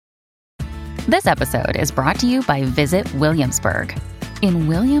This episode is brought to you by Visit Williamsburg. In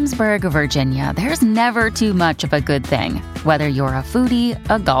Williamsburg, Virginia, there's never too much of a good thing. Whether you're a foodie,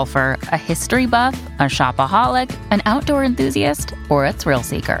 a golfer, a history buff, a shopaholic, an outdoor enthusiast, or a thrill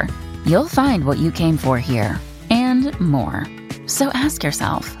seeker, you'll find what you came for here and more. So ask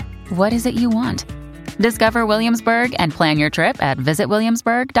yourself, what is it you want? Discover Williamsburg and plan your trip at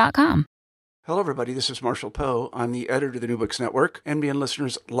visitwilliamsburg.com. Hello, everybody. This is Marshall Poe. I'm the editor of the New Books Network. NBN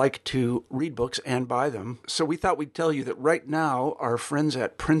listeners like to read books and buy them. So we thought we'd tell you that right now, our friends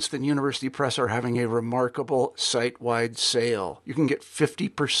at Princeton University Press are having a remarkable site-wide sale. You can get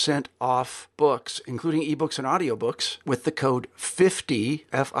 50% off books, including ebooks and audiobooks, with the code 50,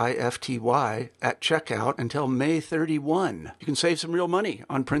 F-I-F-T-Y, at checkout until May 31. You can save some real money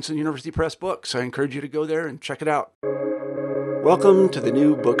on Princeton University Press books. I encourage you to go there and check it out. Welcome to the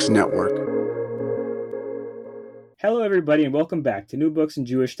New Books Network. Hello, everybody, and welcome back to New Books in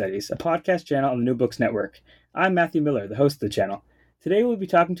Jewish Studies, a podcast channel on the New Books Network. I'm Matthew Miller, the host of the channel. Today we'll be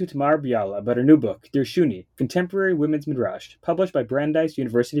talking to Tamar Biala about her new book, Dirshuni, Contemporary Women's Midrash, published by Brandeis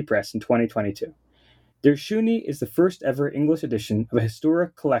University Press in 2022. Dirshuni is the first ever English edition of a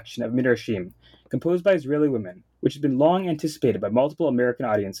historic collection of midrashim, composed by Israeli women, which has been long anticipated by multiple American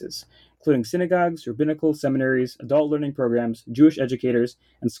audiences, including synagogues, rabbinical seminaries, adult learning programs, Jewish educators,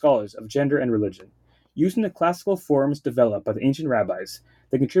 and scholars of gender and religion. Using the classical forms developed by the ancient rabbis,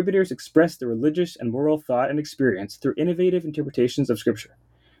 the contributors express their religious and moral thought and experience through innovative interpretations of Scripture.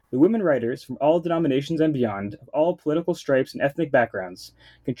 The women writers from all denominations and beyond, of all political stripes and ethnic backgrounds,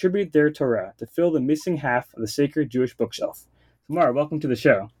 contribute their Torah to fill the missing half of the sacred Jewish bookshelf. Tamar, welcome to the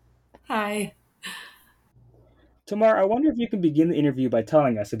show. Hi. Tamar, I wonder if you can begin the interview by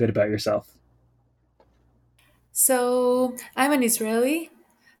telling us a bit about yourself. So, I'm an Israeli.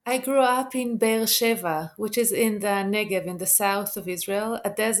 I grew up in Be'er Sheva, which is in the Negev, in the south of Israel,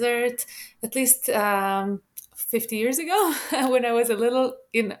 a desert, at least 50 years ago, when I was a little,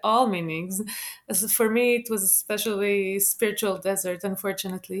 in all meanings. As for me, it was especially spiritual desert,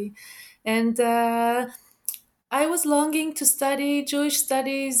 unfortunately. And I was longing to study Jewish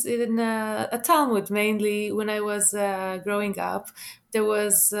studies in a Talmud, mainly, when I was growing up. There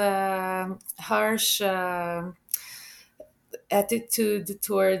was harsh attitude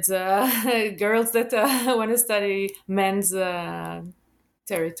towards girls that want to study men's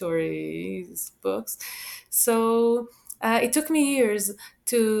territories books. So it took me years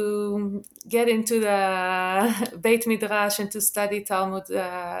to get into the Beit Midrash and to study Talmud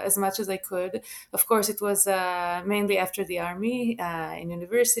as much as I could. Of course, it was mainly after the army in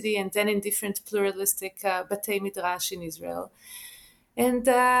university and then in different pluralistic Batei Midrash in Israel. And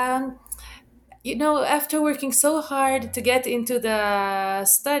after working so hard to get into the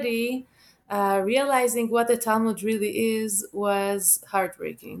study, realizing what the Talmud really is was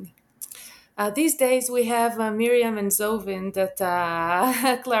heartbreaking. These days we have Miriam and Zovin that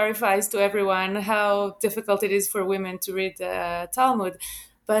clarifies to everyone how difficult it is for women to read the Talmud.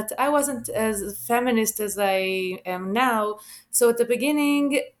 But I wasn't as feminist as I am now. So at the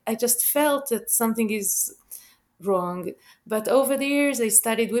beginning, I just felt that something is wrong. But over the years, I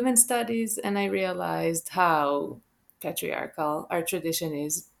studied women's studies and I realized how patriarchal our tradition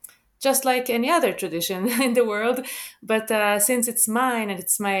is, just like any other tradition in the world. But since it's mine and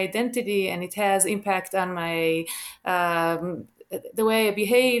it's my identity and it has impact on my the way I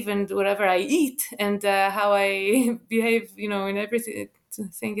behave and whatever I eat and how I behave, in everything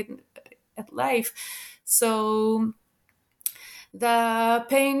at life. So the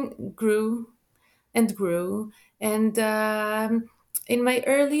pain grew and grew. And in my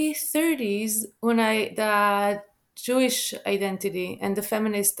early 30s, when the Jewish identity and the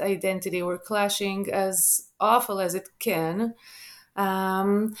feminist identity were clashing as awful as it can,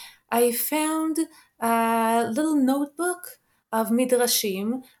 I found a little notebook of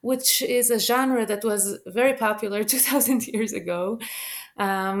midrashim, which is a genre that was very popular 2,000 years ago.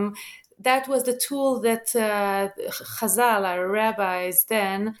 That was the tool that Chazal, our rabbis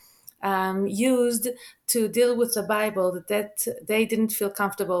then, used to deal with the Bible that they didn't feel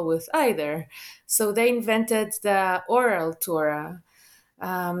comfortable with either. So they invented the oral Torah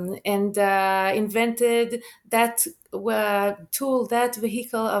and invented that tool, that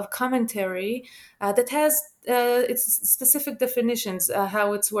vehicle of commentary that has its specific definitions,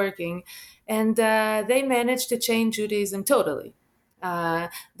 how it's working. And they managed to change Judaism totally. The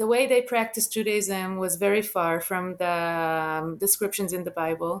way they practiced Judaism was very far from the descriptions in the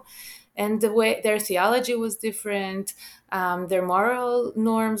Bible, and the way their theology was different, their moral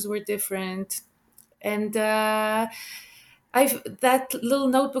norms were different, and that little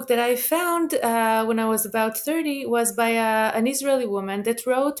notebook that I found when I was about 30 was by an Israeli woman that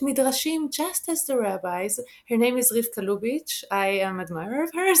wrote midrashim just as the rabbis. Her name is Rivka Lubitch. I am an admirer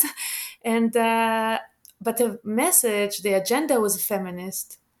of hers, and but the message, the agenda was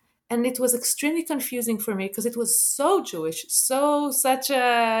feminist, and it was extremely confusing for me because it was so Jewish,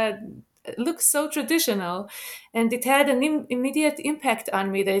 it looks so traditional, and it had an immediate impact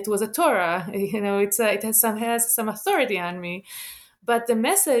on me that it was a Torah. It has some authority on me. But the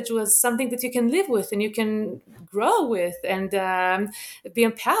message was something that you can live with and you can grow with and be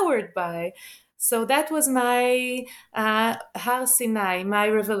empowered by. So that was my Har Sinai, my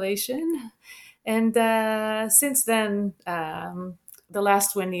revelation. And since then, the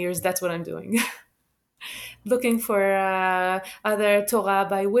last 20 years, that's what I'm doing. Looking for other Torah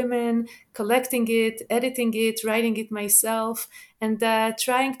by women, collecting it, editing it, writing it myself, and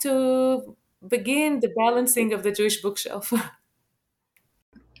trying to begin the balancing of the Jewish bookshelf.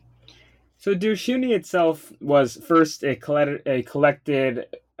 So Dear Shuni itself was first a collected,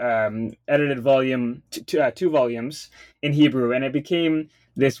 edited volume, two volumes in Hebrew, and it became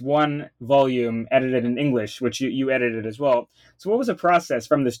this one volume edited in English, which you edited as well. So what was the process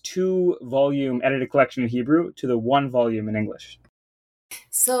from this 2-volume edited collection in Hebrew to the 1 volume in English?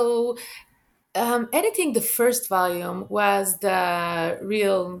 So editing the first volume was the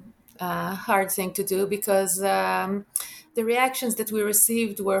real hard thing to do because the reactions that we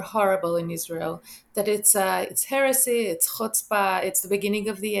received were horrible in Israel. That it's heresy, it's chutzpah, it's the beginning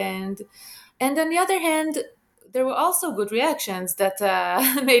of the end. And on the other hand, there were also good reactions that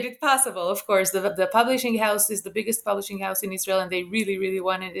made it possible. Of course, the publishing house is the biggest publishing house in Israel, and they really, really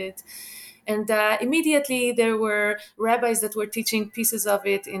wanted it. And immediately there were rabbis that were teaching pieces of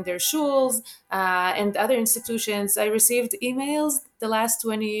it in their shuls and other institutions. I received emails the last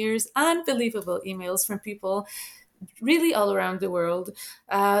 20 years, unbelievable emails from people really all around the world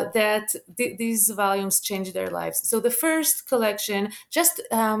that these volumes changed their lives. So the first collection, just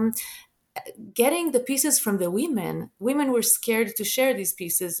getting the pieces from the women were scared to share these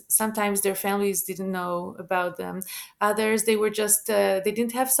pieces. Sometimes their families didn't know about them. Others, they were just they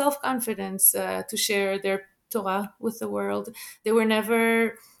didn't have self-confidence to share their Torah with the world. They were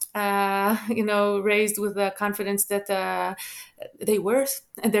never raised with the confidence that they worth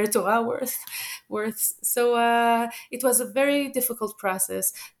and their Torah worth. So it was a very difficult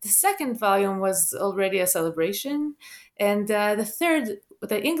process. The second volume was already a celebration, and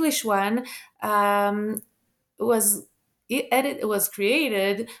the English one was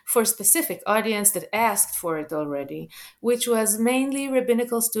created for a specific audience that asked for it already, which was mainly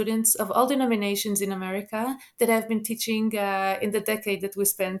rabbinical students of all denominations in America that have been teaching in the decade that we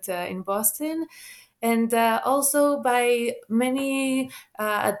spent in Boston. And also by many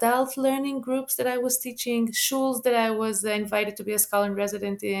adult learning groups that I was teaching, shuls that I was invited to be a scholar in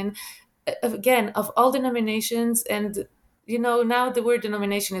resident in, again, of all denominations. And now the word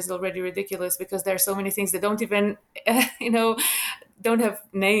denomination is already ridiculous because there are so many things that don't even, don't have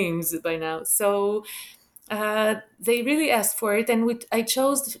names by now. So they really asked for it. And I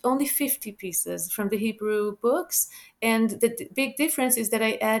chose only 50 pieces from the Hebrew books. And the big difference is that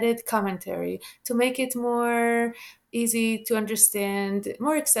I added commentary to make it more easy to understand,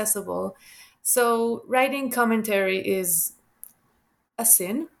 more accessible. So writing commentary is a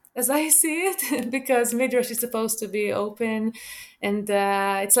sin, as I see it, because Midrash is supposed to be open, and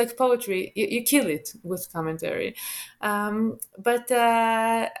it's like poetry. You kill it with commentary. But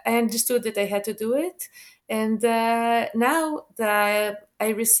I understood that I had to do it. And now that I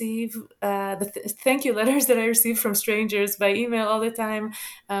receive the thank you letters that I receive from strangers by email all the time,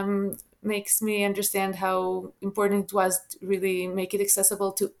 makes me understand how important it was to really make it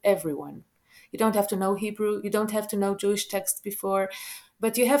accessible to everyone. You don't have to know Hebrew. You don't have to know Jewish texts before.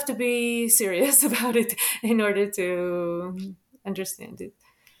 But you have to be serious about it in order to understand it.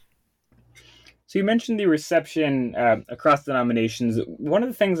 So you mentioned the reception across denominations. One of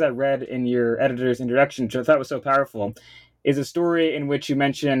the things I read in your editor's introduction, which I thought was so powerful, is a story in which you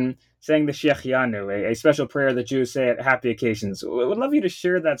mention saying the Shechianu, a special prayer that Jews say at happy occasions. I would love you to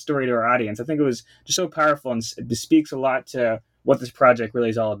share that story to our audience. I think it was just so powerful, and it speaks a lot to what this project really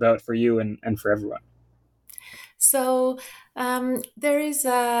is all about for you and for everyone. So there is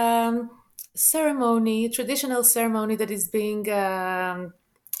a traditional ceremony that is being,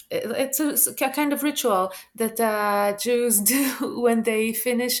 it's a kind of ritual that Jews do when they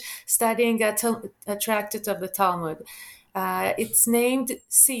finish studying a tractate of the Talmud. It's named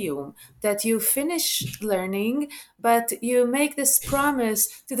Siyum, that you finish learning, but you make this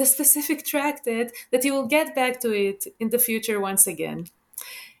promise to the specific tractate that you will get back to it in the future once again.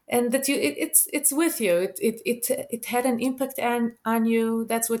 and that it's with you. It had an impact on you.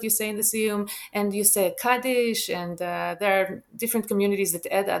 That's what you say in the Siyum, and you say Kaddish, and there are different communities that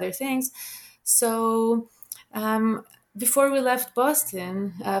add other things. So before we left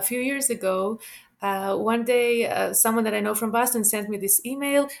Boston a few years ago, one day, someone that I know from Boston sent me this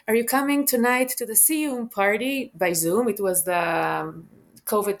email. Are you coming tonight to the Siyum party by Zoom? It was the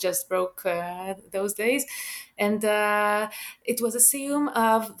COVID just broke those days. And it was a Siyum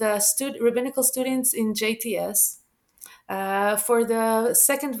of the rabbinical students in JTS. For the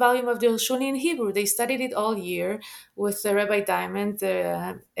second volume of the Dilshuni in Hebrew. They studied it all year with Rabbi Diamond,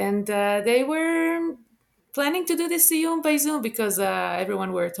 and they were planning to do this Siyum by Zoom because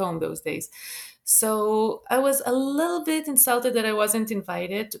everyone were at home those days. So I was a little bit insulted that I wasn't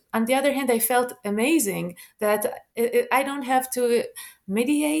invited. On the other hand, I felt amazing that I don't have to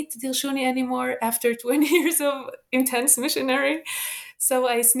mediate Dilshuni anymore after 20 years of intense missionary. So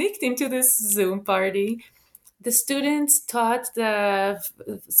I sneaked into this Zoom party. The students taught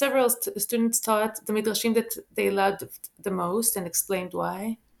several students taught the midrashim that they loved the most and explained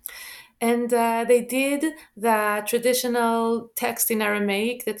why. And they did the traditional text in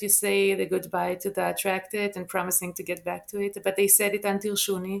Aramaic that you say the goodbye to the attracted and promising to get back to it, but they said it until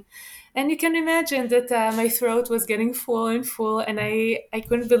Shuni. And you can imagine that my throat was getting full and full, and I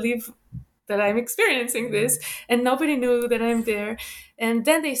couldn't believe that I'm experiencing this, and nobody knew that I'm there. And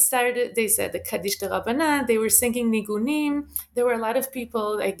then they said the Kaddish de Rabbanan, they were singing Nigunim. There were a lot of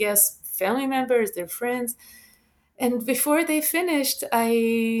people, I guess, family members, their friends. And before they finished,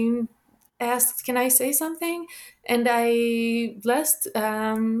 I asked, can I say something? And I blessed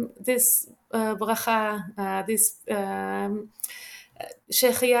this bracha, this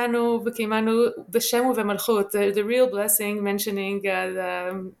Shechianu v'kimanu b'shem u'v'malchut, the real blessing, mentioning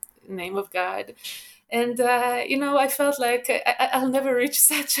the name of God. And, I felt like I'll never reach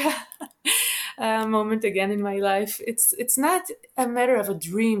such a moment again in my life. It's not a matter of a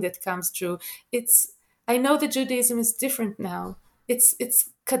dream that comes true. I know that Judaism is different now. It's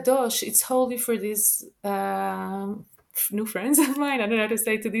kadosh. It's holy for these new friends of mine. I don't know how to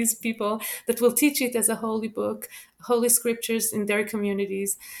say to these people that will teach it as a holy book, holy scriptures in their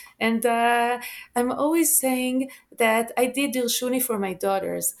communities. And I'm always saying that I did Dilshuni for my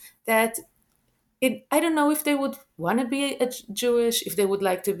daughters. That I don't know if they would want to be Jewish, if they would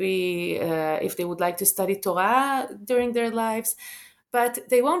like to be, if they would like to study Torah during their lives. But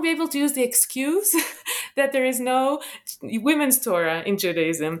they won't be able to use the excuse that there is no women's Torah in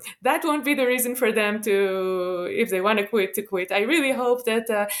Judaism. That won't be the reason for them to, if they want to quit. I really hope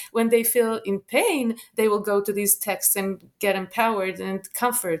that when they feel in pain, they will go to these texts and get empowered and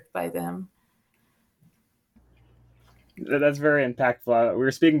comforted by them. That's very impactful. We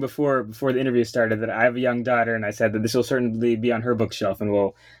were speaking before the interview started that I have a young daughter, and I said that this will certainly be on her bookshelf, and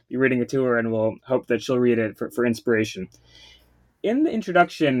we'll be reading it to her, and we'll hope that she'll read it for inspiration. In the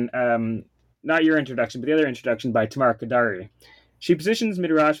introduction, not your introduction, but the other introduction by Tamar Kadari, she positions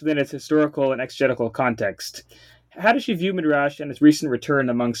Midrash within its historical and exegetical context. How does she view Midrash and its recent return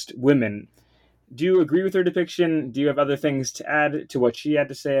amongst women? Do you agree with her depiction? Do you have other things to add to what she had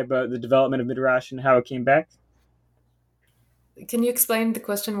to say about the development of Midrash and how it came back? Can you explain the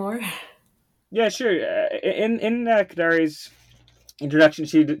question more? Yeah, sure. In Kadari's introduction,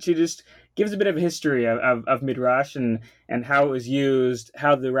 she just gives a bit of a history of Midrash and how it was used,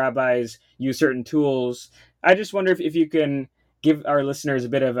 how the rabbis use certain tools. I just wonder if you can give our listeners a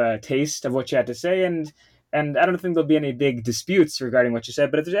bit of a taste of what you had to say, and I don't think there'll be any big disputes regarding what you said,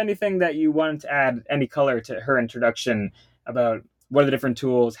 but if there's anything that you wanted to add, any color to her introduction about what are the different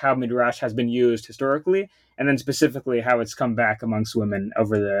tools, how Midrash has been used historically, and then specifically how it's come back amongst women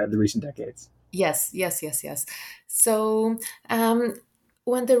over the recent decades. Yes. So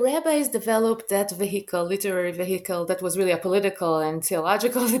when the rabbis developed that literary vehicle, that was really a political and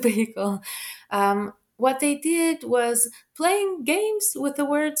theological vehicle, what they did was playing games with the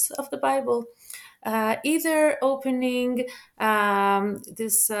words of the Bible, either opening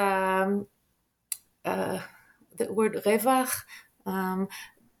this the word revach,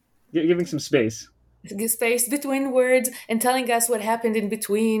 giving some space between words and telling us what happened in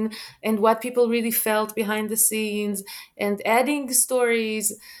between and what people really felt behind the scenes, and adding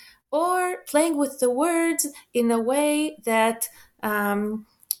stories, or playing with the words in a way that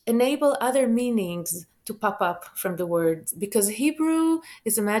enable other meanings to pop up from the words, because Hebrew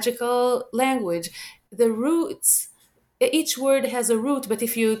is a magical language. The roots, each word has a root, but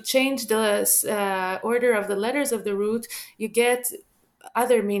if you change the order of the letters of the root, you get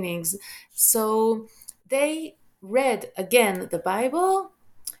other meanings. So they read again the Bible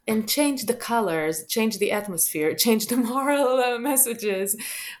and change the colors, change the atmosphere, change the moral messages,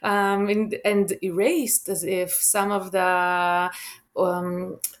 and erased as if some of the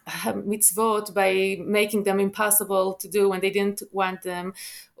mitzvot by making them impossible to do when they didn't want them,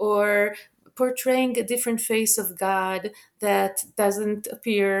 or portraying a different face of God that doesn't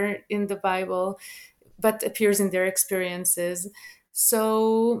appear in the Bible but appears in their experiences.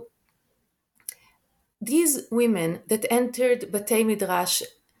 So these women that entered Batei Midrash,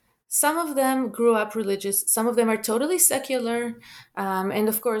 some of them grew up religious, some of them are totally secular, and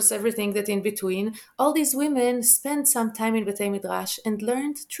of course everything that in between. All these women spent some time in Batei Midrash and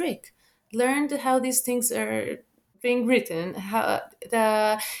learned trick, learned how these things are being written. How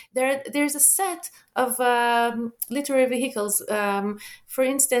there's a set of literary vehicles. For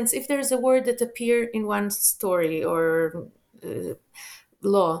instance, if there's a word that appears in one story or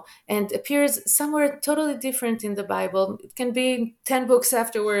law and appears somewhere totally different in the Bible, it can be 10 books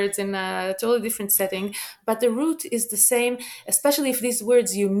afterwards in a totally different setting, but the root is the same, especially if this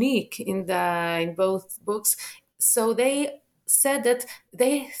word's unique in both books. So they said that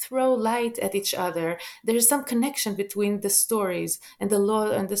they throw light at each other. There's some connection between the stories and the law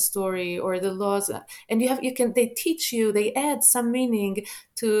and the story, or the laws, and they teach you, they add some meaning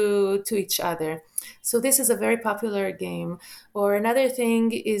to each other. So this is a very popular game. Or another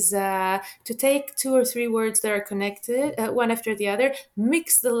thing is to take 2 or 3 words that are connected, one after the other,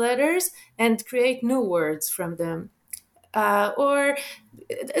 mix the letters and create new words from them. Or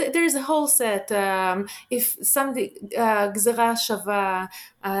there's a whole set. If somebody gzera shava,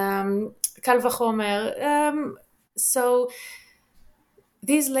 kal vachomer. So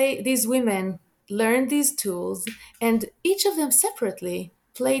these women learned these tools, and each of them separately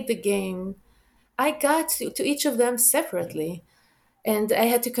played the game. I got to each of them separately, and I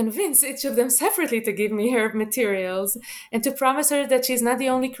had to convince each of them separately to give me her materials and to promise her that she's not the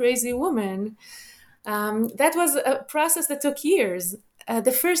only crazy woman. That was a process that took years.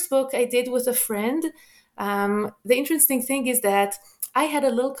 The first book I did with a friend. The interesting thing is that I had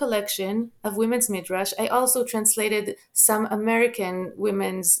a little collection of women's midrash. I also translated some American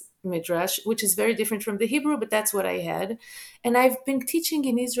women's midrash, which is very different from the Hebrew, but that's what I had. And I've been teaching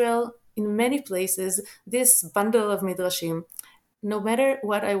in Israel in many places this bundle of midrashim. No matter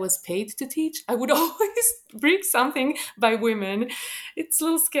what I was paid to teach, I would always bring something by women. It's a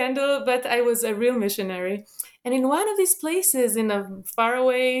little scandal, but I was a real missionary. And in one of these places in a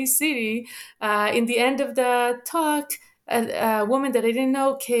faraway city, in the end of the talk, a woman that I didn't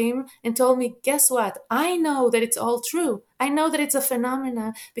know came and told me, guess what? I know that it's all true. I know that it's a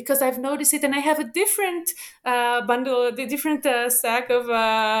phenomena because I've noticed it, and I have a different bundle, a different sack of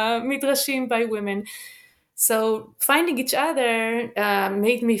midrashim by women. So finding each other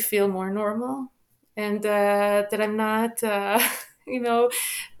made me feel more normal, and that I'm not,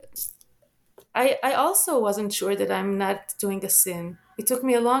 I also wasn't sure that I'm not doing a sin. It took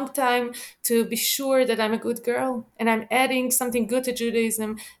me a long time to be sure that I'm a good girl and I'm adding something good to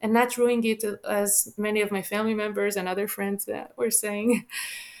Judaism and not ruining it, as many of my family members and other friends were saying.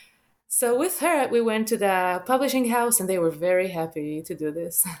 So with her, we went to the publishing house, and they were very happy to do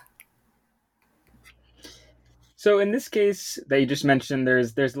this. So in this case that you just mentioned,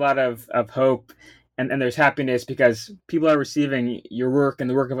 there's a lot of hope and there's happiness because people are receiving your work and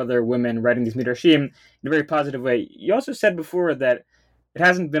the work of other women writing these midrashim in a very positive way. You also said before that it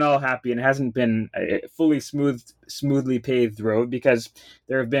hasn't been all happy and it hasn't been a fully smoothly paved road, because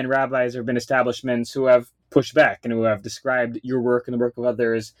there have been rabbis, there have been establishments who have pushed back and who have described your work and the work of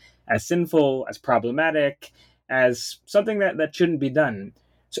others as sinful, as problematic, as something that shouldn't be done.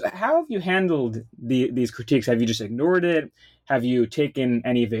 So how have you handled these critiques? Have you just ignored it? Have you taken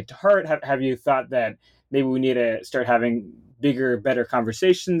any of it to heart? Have you thought that maybe we need to start having bigger, better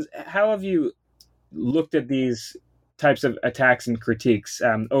conversations? How have you looked at these types of attacks and critiques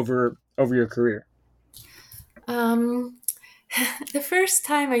over your career? The first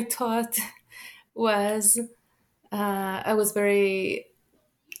time I taught was, I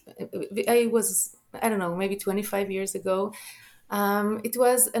don't know, maybe 25 years ago. It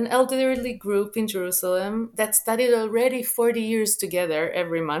was an elderly group in Jerusalem that studied already 40 years together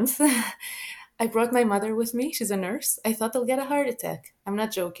every month. I brought my mother with me. She's a nurse. I thought I'll get a heart attack. I'm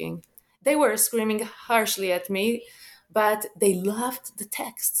not joking. They were screaming harshly at me, but they loved the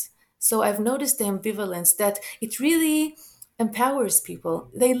texts. So I've noticed the ambivalence, that it really empowers people.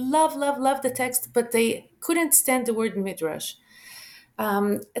 They love the text, but they couldn't stand the word midrash.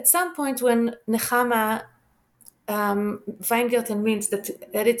 At some point when Nechama Weingart and Mintz that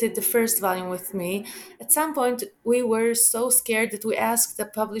edited the first volume with me, at some point we were so scared that we asked the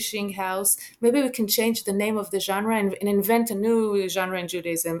publishing house, maybe we can change the name of the genre and invent a new genre in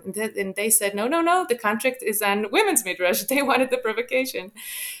Judaism. And they said, no, the contract is on women's midrash. They wanted the provocation.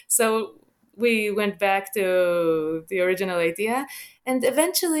 So we went back to the original idea. And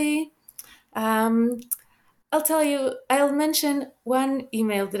eventually, I'll mention one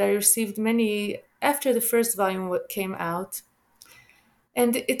email that I received many after the first volume came out.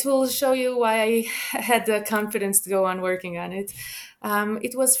 And it will show you why I had the confidence to go on working on it.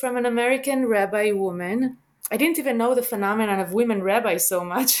 It was from an American rabbi woman. I didn't even know the phenomenon of women rabbis so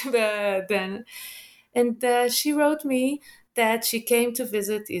much then. And she wrote me that she came to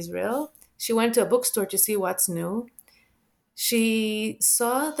visit Israel. She went to a bookstore to see what's new. She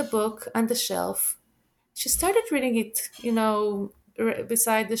saw the book on the shelf. She started reading it,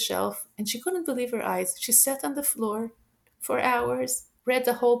 beside the shelf, and she couldn't believe her eyes. She sat on the floor for hours, read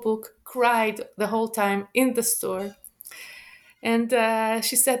the whole book, cried the whole time in the store. And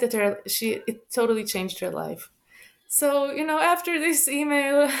she said that it totally changed her life. So, after this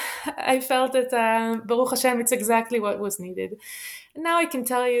email, I felt that, Baruch Hashem, it's exactly what was needed. And now I can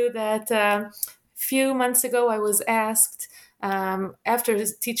tell you that a few months ago, I was asked, after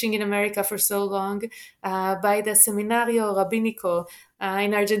teaching in America for so long, by the Seminario Rabinico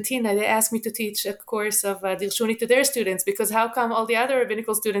in Argentina, they asked me to teach a course of Dirshuni to their students, because how come all the other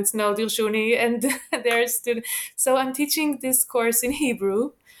rabbinical students know Dirshuni and their students? So I'm teaching this course in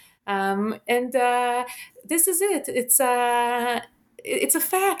Hebrew. And this is it. It's a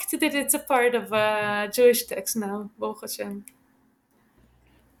fact that it's a part of Jewish text now. Baruch Hashem.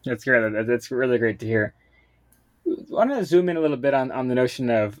 That's great. That's really great to hear. I want to zoom in a little bit on the notion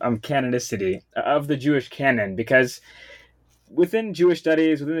of canonicity of the Jewish canon, because within Jewish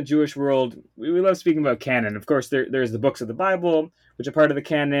studies, within the Jewish world, we love speaking about canon. Of course, there's the books of the Bible, which are part of the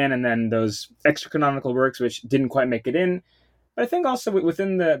canon, and then those extra canonical works which didn't quite make it in. But I think also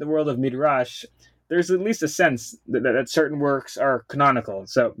within the world of Midrash, there's at least a sense that certain works are canonical.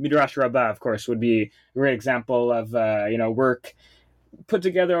 So Midrash Rabbah, of course, would be a great example of work put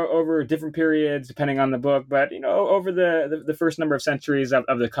together over different periods, depending on the book, but over the first number of centuries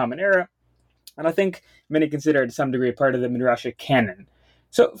of the Common Era. And I think many consider it to some degree part of the Midrashic canon.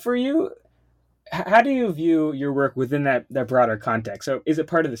 So for you, how do you view your work within that broader context? So is it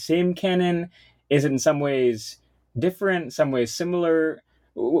part of the same canon? Is it in some ways different, some ways similar?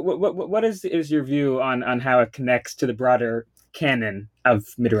 What is your view on how it connects to the broader canon of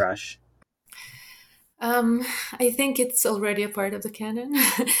Midrash? I think it's already a part of the canon.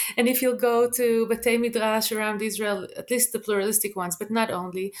 And if you'll go to Batei Midrash around Israel, at least the pluralistic ones, but not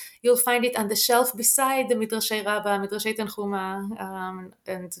only, you'll find it on the shelf beside the Midrashei Rabbah, Midrashei Tanchuma,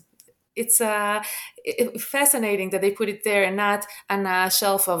 and it's fascinating that they put it there and not on a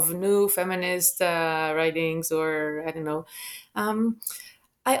shelf of new feminist writings, or I don't know.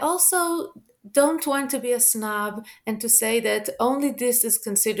 I also don't want to be a snob and to say that only this is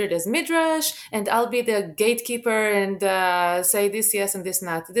considered as midrash, and I'll be the gatekeeper and say this yes and this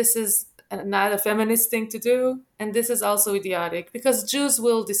not. This is not a feminist thing to do, and this is also idiotic, because Jews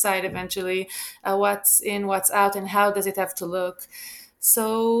will decide eventually what's in, what's out, and how does it have to look.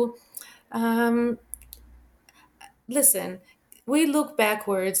 So listen, we look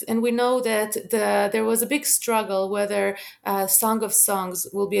backwards and we know that there was a big struggle whether Song of Songs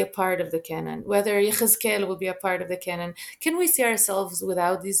will be a part of the canon, whether Yechezkel will be a part of the canon. Can we see ourselves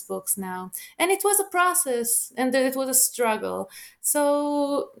without these books now? And it was a process, and it was a struggle.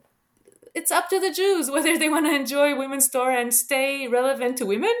 So it's up to the Jews whether they want to enjoy women's Torah and stay relevant to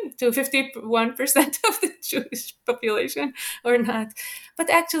women, to 51% of the Jewish population, or not.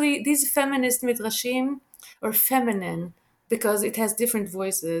 But actually, these feminist midrashim, or feminine, because it has different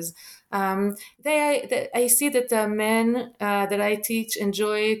voices. I see that the men that I teach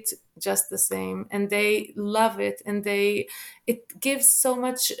enjoy it just the same, and they love it, and it gives so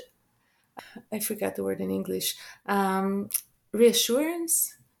much, I forgot the word in English,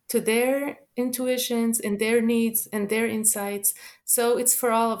 reassurance to their intuitions and their needs and their insights. So it's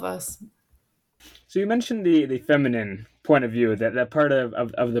for all of us. So you mentioned the feminine point of view, that part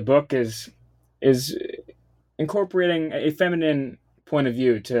of the book is incorporating a feminine point of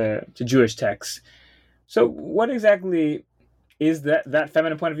view to Jewish texts. So what exactly is that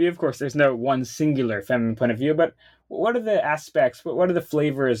feminine point of view? Of course, there's no one singular feminine point of view, but what are the aspects, what are the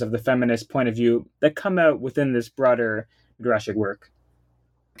flavors of the feminist point of view that come out within this broader Midrashic work?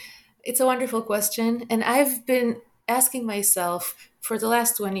 It's a wonderful question, and I've been asking myself for the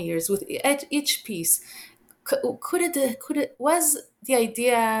last 20 years with each piece, was the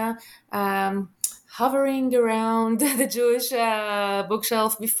idea hovering around the Jewish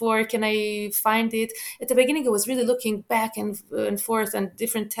bookshelf before. Can I find it? At the beginning, I was really looking back and forth on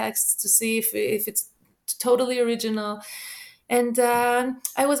different texts to see if it's totally original. And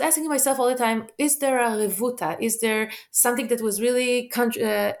I was asking myself all the time, is there a revuta? Is there something that was really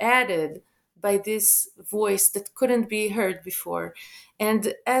added by this voice that couldn't be heard before?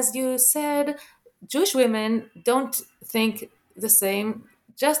 And as you said, Jewish women don't think the same,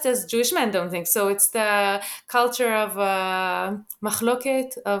 just as Jewish men don't think. So it's the culture of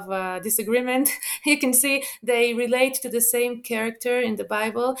machloket, of disagreement. You can see they relate to the same character in the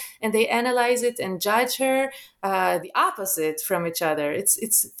Bible, and they analyze it and judge her the opposite from each other.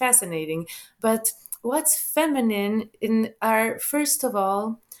 It's fascinating. But what's feminine in our, first of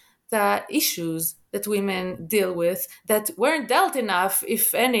all, the issues that women deal with that weren't dealt enough,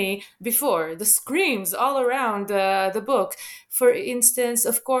 if any, before. The screams all around the book. For instance,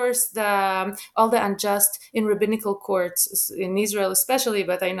 of course, all the unjust in rabbinical courts, in Israel especially,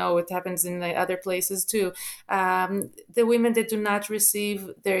 but I know it happens in the other places too. The women that do not receive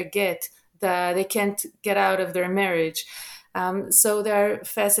their get, they can't get out of their marriage. So there are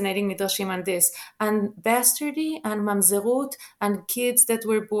fascinating midrashim on this, and bastardy and mamzerut, and kids that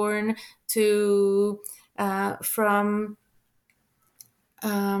were born to from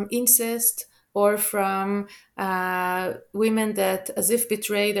incest, or from women that as if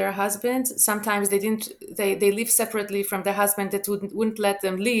betray their husbands. Sometimes they live separately from their husband that wouldn't let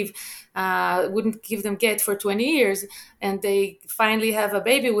them leave, wouldn't give them get for 20 years, and they finally have a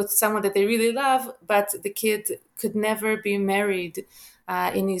baby with someone that they really love, but the kid could never be married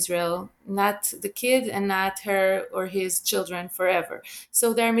in Israel, not the kid and not her or his children forever.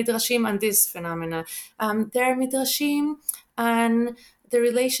 So there are midrashim on this phenomena. There are midrashim on the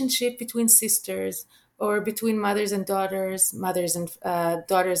relationship between sisters, or between mothers and daughters, mothers and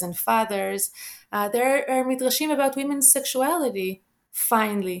daughters and fathers. There are midrashim about women's sexuality.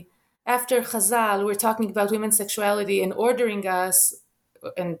 Finally, after Chazal, we're talking about women's sexuality and ordering us,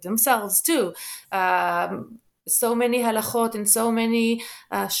 and themselves too, so many halachot and so many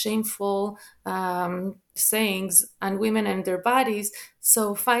shameful sayings on women and their bodies.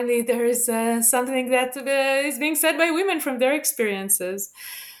 So finally, there is something that is being said by women from their experiences.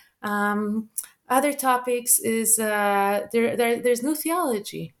 Other topics is there's new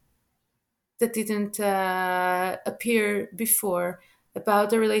theology that didn't appear before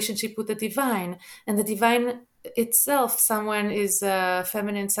about the relationship with the divine. And the divine itself, someone is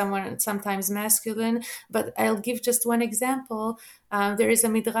feminine, someone sometimes masculine. But I'll give just one example. There is a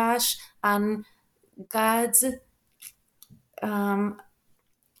midrash on God's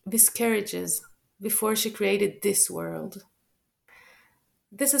miscarriages before she created this world.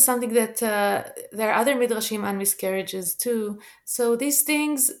 This is something that there are other midrashim on miscarriages too. So these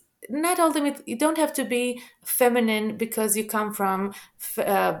things, not all you don't have to be feminine because you come from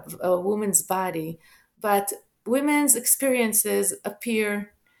a woman's body, but women's experiences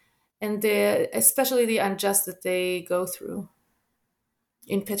appear, and especially the unjust that they go through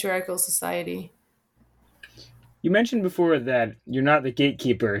in patriarchal society. You mentioned before that you're not the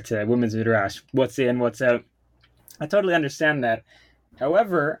gatekeeper to women's midrash, what's in, what's out. I totally understand that.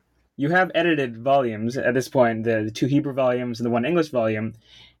 However, you have edited volumes at this point, the 2 Hebrew volumes and the 1 English volume,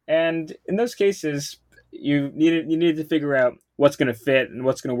 and in those cases, you needed to figure out what's going to fit and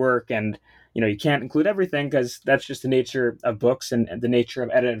what's going to work, and you can't include everything because that's just the nature of books and the nature of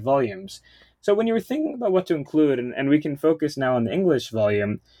edited volumes. So when you were thinking about what to include, and we can focus now on the English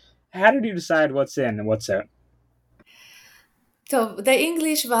volume, how did you decide what's in and what's out? So the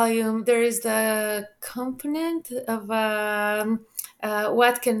English volume, there is the component of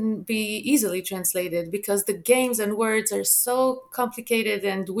what can be easily translated, because the games and words are so complicated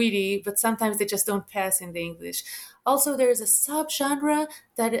and witty, but sometimes they just don't pass in the English. Also, there is a subgenre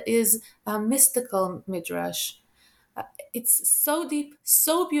that is a mystical midrash. It's so deep,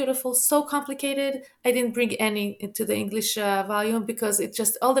 so beautiful, so complicated. I didn't bring any into the English volume because it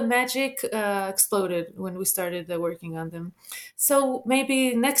just, all the magic exploded when we started working on them. So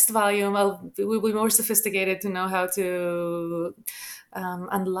maybe next volume we'll be more sophisticated to know how to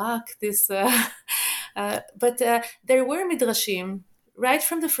unlock this. But there were midrashim right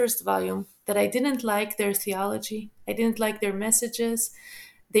from the first volume that I didn't like their theology. I didn't like their messages.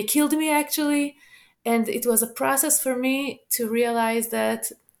 They killed me, actually. And it was a process for me to realize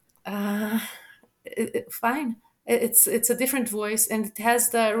that, fine, It's a different voice, and it has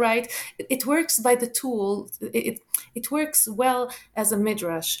the right. It works by the tool. It works well as a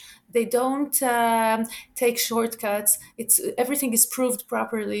midrash. They don't take shortcuts. It's everything is proved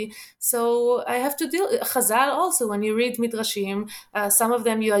properly. So I have to deal. Chazal also, when you read midrashim, some of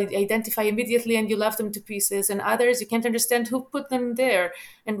them you identify immediately and you love them to pieces, and others you can't understand who put them there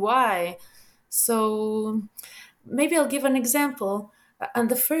and why. So maybe I'll give an example. On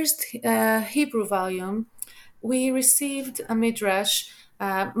the first Hebrew volume, we received a midrash.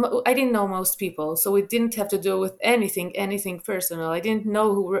 I didn't know most people, so it didn't have to do with anything personal. I didn't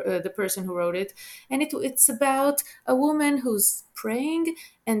know the person who wrote it, and it's about a woman who's praying,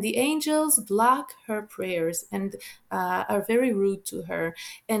 and the angels block her prayers and are very rude to her.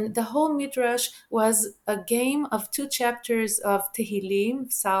 And the whole midrash was a game of 2 chapters of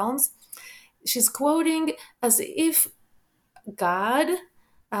Tehillim, Psalms. She's quoting as if God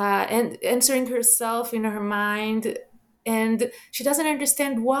and answering herself in her mind, and she doesn't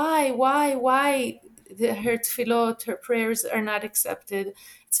understand why her tefillot, her prayers are not accepted.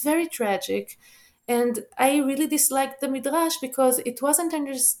 It's very tragic, and I really disliked the midrash because it wasn't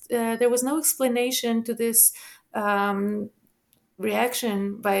there was no explanation to this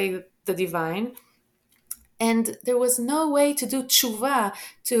reaction by the divine, and there was no way to do tshuva,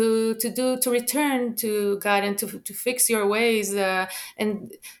 to return to God and to fix your ways,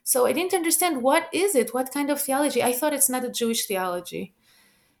 and so I didn't understand what is it, what kind of theology. I thought it's not a Jewish theology,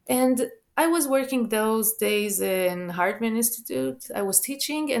 and I was working those days in Hartman Institute. I was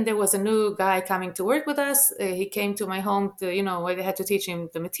teaching, and there was a new guy coming to work with us. He came to my home to, I had to teach him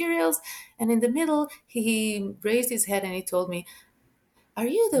the materials, and in the middle, he raised his head and he told me, "Are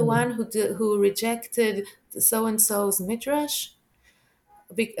you the one who rejected so and so's midrash?"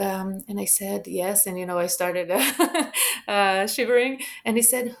 And I said yes, and I started shivering. And he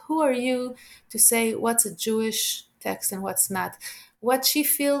said, "Who are you to say what's a Jewish text and what's not? What she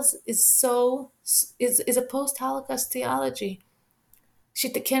feels is a post-Holocaust theology. She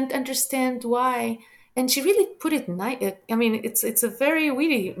can't understand why." And she really put it nice. I mean, it's a very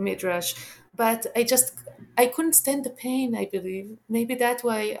witty midrash, but I couldn't stand the pain. I believe maybe that's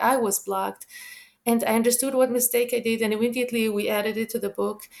why I was blocked. And I understood what mistake I did, and immediately we added it to the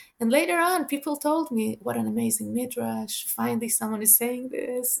book. And later on, people told me, "What an amazing midrash! Finally, someone is saying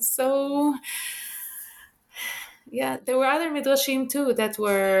this." So, yeah, there were other midrashim too that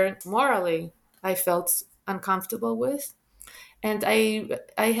were morally I felt uncomfortable with, and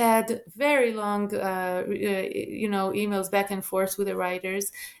I had very long emails back and forth with the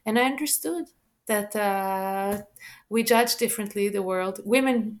writers, and I understood that we judge differently the world.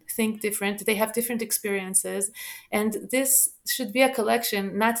 Women think different, they have different experiences, and this should be a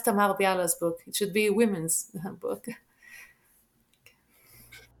collection, not Tamar Biala's book. It should be a women's book.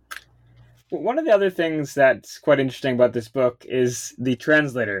 One of the other things that's quite interesting about this book is the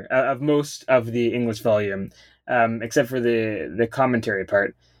translator of most of the English volume, except for the commentary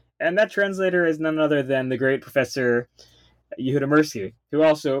part. And that translator is none other than the great Professor Yehuda Mirsky, who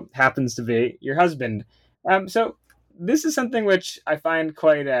also happens to be your husband. So this is something which I find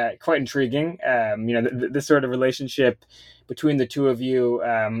quite intriguing. This sort of relationship between the two of you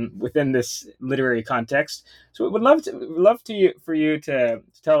within this literary context. So we would love for you to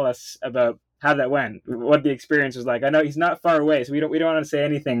tell us about how that went, what the experience was like. I know he's not far away, so we don't want to say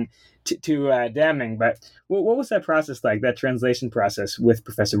anything too damning. But what was that process like? That translation process with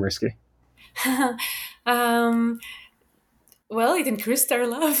Professor Mirsky? Well, it increased our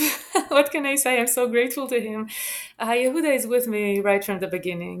love. What can I say? I'm so grateful to him. Yehuda is with me right from the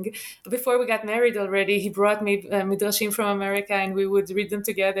beginning. Before we got married already, he brought me midrashim from America, and we would read them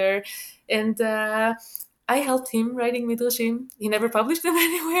together. And I helped him writing midrashim. He never published them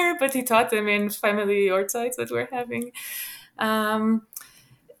anywhere, but he taught them in family yortzites that we're having.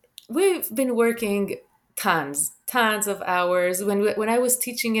 We've been working tons of hours. When I was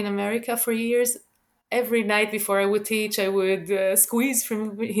teaching in America for years, every night before I would teach, I would squeeze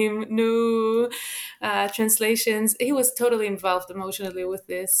from him new translations. He was totally involved emotionally with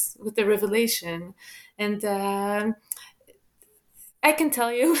this, with the revelation. And I can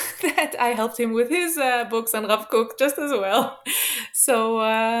tell you that I helped him with his books on Rav Kook just as well. So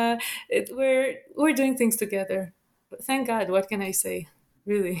we're doing things together. But thank God, what can I say?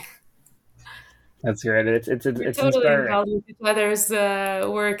 Really. That's great. It's totally inspiring. involved with each other's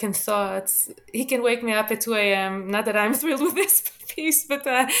work and thoughts. He can wake me up at 2 a.m. Not that I'm thrilled with this piece, but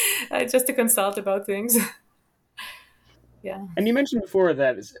just to consult about things. Yeah. And you mentioned before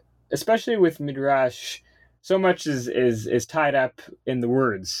that, especially with Midrash, so much is tied up in the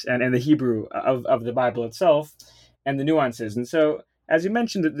words and the Hebrew of the Bible itself and the nuances. And so as you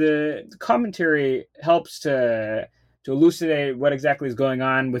mentioned, the commentary helps to elucidate what exactly is going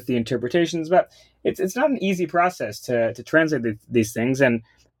on with the interpretations, but it's not an easy process to translate these things. And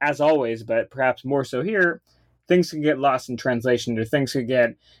as always, but perhaps more so here, things can get lost in translation, or things could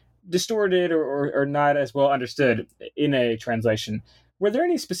get distorted or not as well understood in a translation. Were there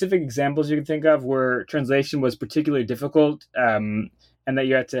any specific examples you can think of where translation was particularly difficult, and that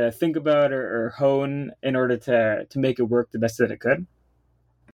you had to think about or hone in order to make it work the best that it could?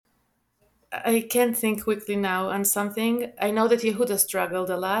 I can't think quickly now on something. I know that Yehuda struggled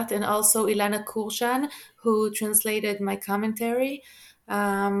a lot, and also Ilana Kurshan, who translated my commentary.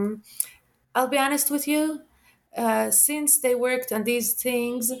 Um, I'll be honest with you. Since they worked on these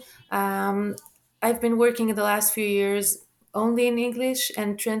things, um, I've been working in the last few years only in English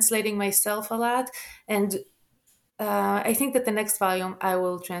and translating myself a lot. And I think that the next volume I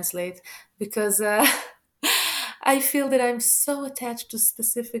will translate because I feel that I'm so attached to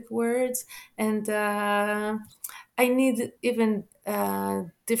specific words, and I need even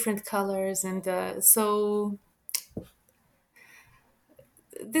different colors. And so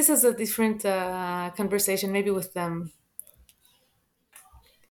this is a different conversation, maybe with them.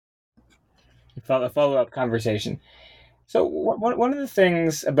 A follow-up conversation. So one of the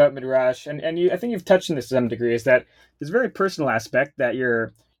things about Midrash, and I think you've touched on this to some degree, is that there's a very personal aspect that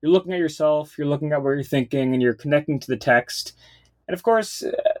you're looking at yourself, you're looking at what you're thinking, and you're connecting to the text. And of course,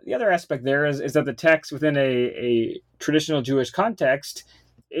 the other aspect there is that the text within a traditional Jewish context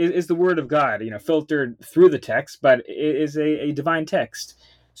is the word of God, filtered through the text, but it is a divine text.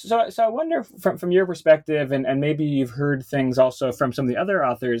 So I wonder, from your perspective, and maybe you've heard things also from some of the other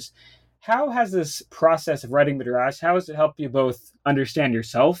authors, how has this process of writing Midrash, how has it helped you both understand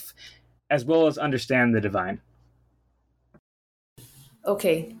yourself as well as understand the divine?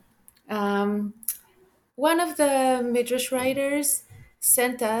 Okay. One of the Midrash writers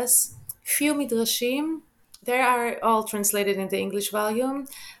sent us few Midrashim. They are all translated in the English volume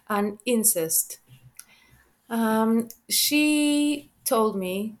on incest. She told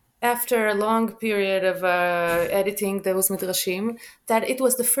me after a long period of editing those midrashim that it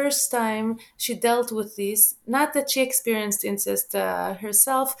was the first time she dealt with this. Not that she experienced incest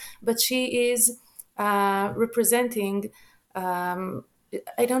herself, but she is representing.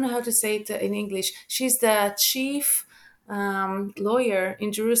 I don't know how to say it in English. She's the chief lawyer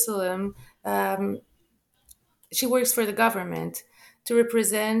in Jerusalem. She works for the government to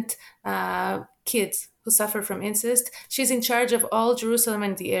represent kids who suffer from incest. She's in charge of all Jerusalem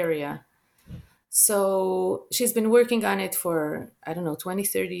and the area. So she's been working on it for, I don't know, 20,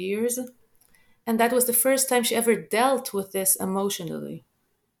 30 years. And that was the first time she ever dealt with this emotionally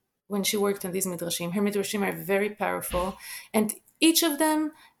when she worked on these midrashim. Her midrashim are very powerful. And each of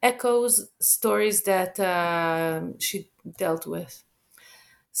them echoes stories that she dealt with.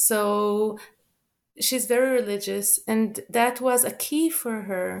 So she's very religious, and that was a key for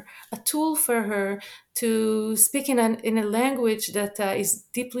her, a tool for her to speak in a language that is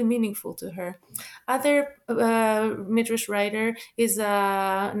deeply meaningful to her. Other midrash writer is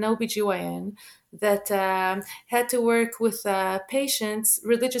an OBGYN that had to work with patients,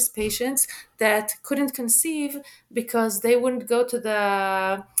 religious patients that couldn't conceive because they wouldn't go to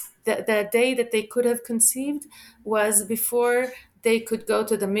the day that they could have conceived was before they could go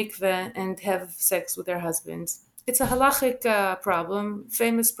to the mikveh and have sex with their husbands. It's a halachic problem,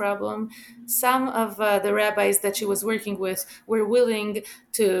 famous problem. Some of the rabbis that she was working with were willing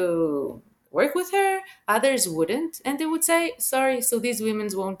to work with her, others wouldn't, and they would say, sorry, so these women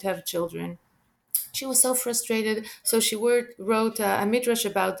won't have children. She was so frustrated, so she wrote a midrash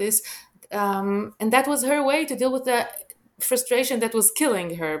about this, and that was her way to deal with the frustration that was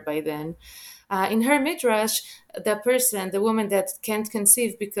killing her by then. In her midrash, the woman that can't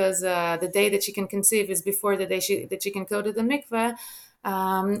conceive because the day that she can conceive is before the day that she can go to the mikveh,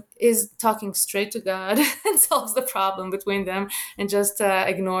 is talking straight to God and solves the problem between them and just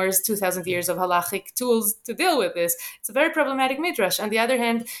ignores 2,000 years of halachic tools to deal with this. It's a very problematic midrash. On the other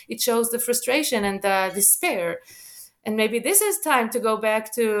hand, it shows the frustration and the despair. And maybe this is time to go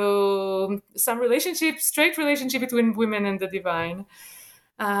back to some straight relationship between women and the divine.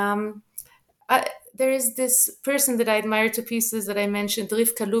 There is this person that I admire to pieces that I mentioned,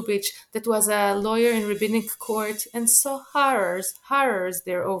 Rivka Lubitch, that was a lawyer in rabbinic court and saw horrors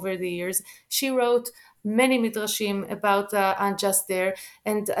there over the years. She wrote many midrashim about unjust there,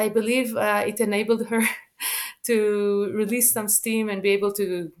 and I believe it enabled her to release some steam and be able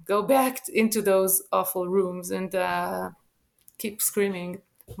to go back into those awful rooms and keep screaming,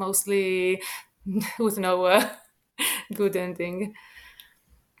 mostly with no good ending.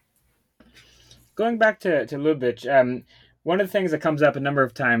 Going back to Lubitch, one of the things that comes up a number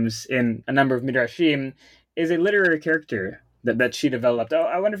of times in a number of midrashim is a literary character that she developed.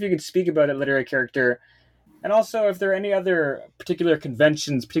 I wonder if you could speak about that literary character, and also if there are any other particular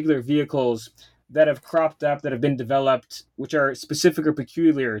conventions, particular vehicles that have cropped up, that have been developed, which are specific or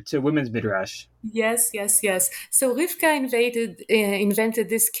peculiar to women's midrash. Yes, yes, yes. So Rivka invented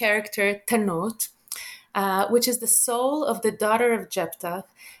this character, Tanot, which is the soul of the daughter of Jephthah.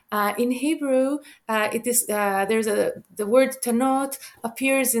 In Hebrew, the word tanot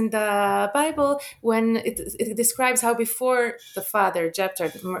appears in the Bible when it describes how before the father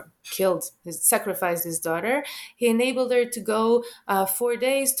Jephthah sacrificed his daughter, he enabled her to go 4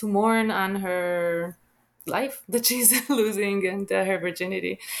 days to mourn on her life that she's losing and her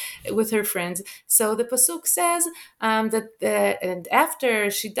virginity with her friends. So the pasuk says that and after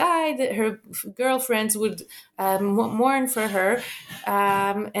she died, her girlfriends would mourn for her,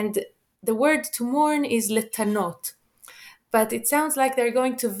 and the word to mourn is letanot. But it sounds like they're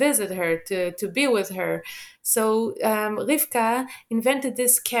going to visit her, to be with her. So Rivka invented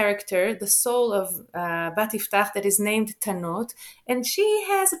this character, the soul of Bat Yiftach, that is named Tanot, and she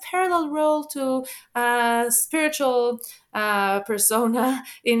has a parallel role to spiritual persona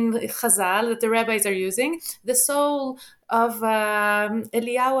in Chazal that the rabbis are using, the soul of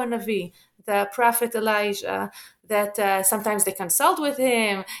Eliyahu Navi, the prophet Elijah, that sometimes they consult with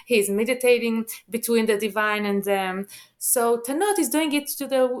him. He's meditating between the divine and them. So Tanot is doing it to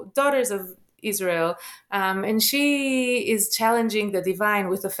the daughters of Israel, and she is challenging the divine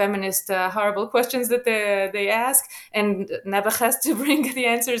with the feminist horrible questions that they ask, and Nebuch has to bring the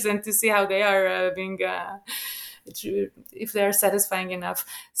answers and to see how they are being if they're satisfying enough.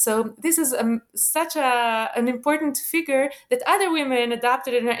 So this is such an important figure that other women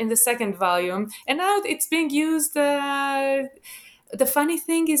adopted in the second volume, and now it's being used. The funny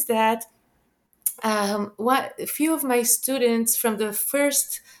thing is that a few of my students from the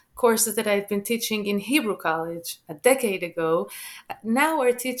first courses that I've been teaching in Hebrew college a decade ago, now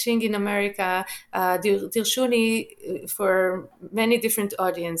are teaching in America, Dirshuni, for many different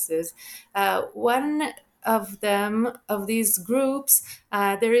audiences. One of these groups,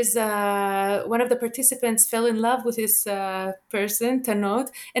 there is one of the participants fell in love with this person,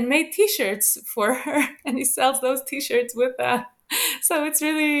 Tanot, and made t-shirts for her, and he sells those t-shirts with so it's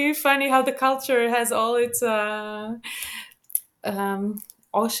really funny how the culture has all its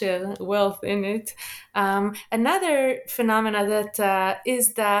osher, wealth in it. Another phenomena that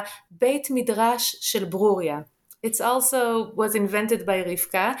is the Beit Midrash Shel Bruria. It's also was invented by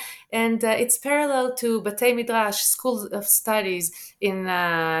Rivka, and it's parallel to Batei Midrash, schools of studies in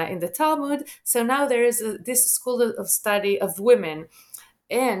the Talmud. So now there is this school of study of women,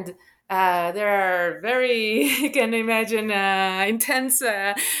 and there are very, you can imagine, intense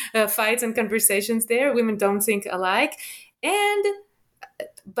fights and conversations there. Women don't think alike. And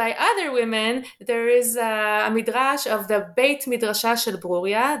by other women, there is a midrash of the Beit Midrasha Shel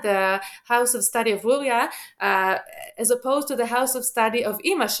Bruria, the house of study of Bruria, as opposed to the house of study of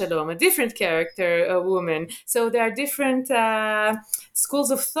Ima Shalom, a different character, a woman. So there are different schools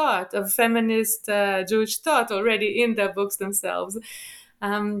of thought, of feminist Jewish thought already in the books themselves.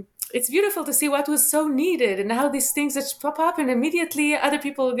 It's beautiful to see what was so needed and how these things just pop up and immediately other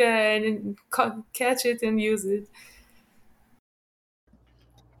people catch it and use it.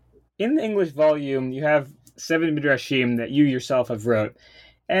 In the English volume, you have 7 midrashim that you yourself have wrote,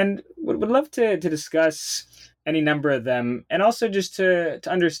 and would love to discuss any number of them, and also just to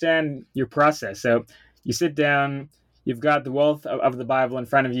understand your process. So you sit down, you've got the wealth of the Bible in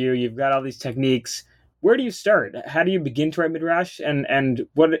front of you, you've got all these techniques. Where do you start? How do you begin to write midrash, and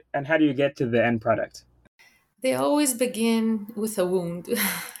how do you get to the end product? They always begin with a wound,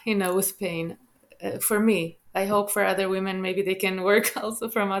 with pain. For me, I hope for other women, maybe they can work also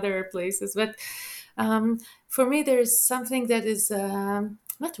from other places. But for me, there's something that is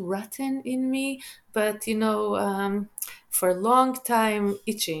not rotten in me, but, for a long time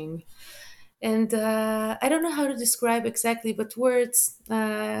itching. And I don't know how to describe exactly, but words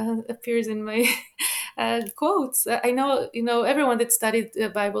appears in my quotes. I know, everyone that studied the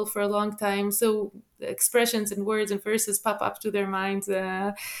Bible for a long time, so expressions and words and verses pop up to their minds.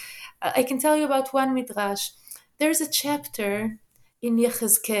 I can tell you about one midrash. There's a chapter in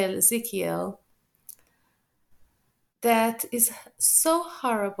Yechezkel, Ezekiel, that is so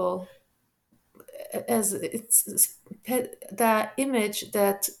horrible, as it's the image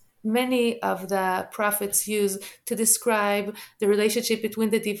that many of the prophets use to describe the relationship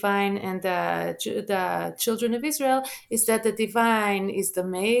between the divine and the children of Israel is that the divine is the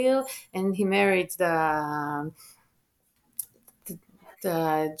male and he married the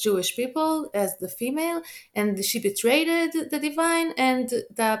the Jewish people as the female, and she betrayed the divine, and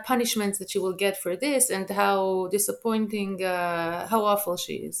the punishments that she will get for this, and how disappointing, how awful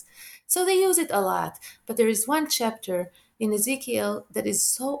she is. So they use it a lot. But there is one chapter in Ezekiel that is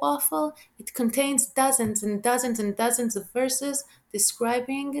so awful. It contains dozens and dozens and dozens of verses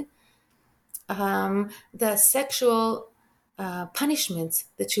describing the sexual punishments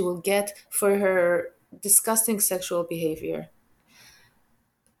that she will get for her disgusting sexual behavior.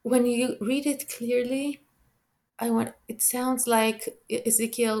 When you read it clearly, it sounds like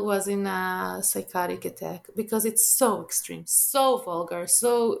Ezekiel was in a psychotic attack, because it's so extreme, so vulgar,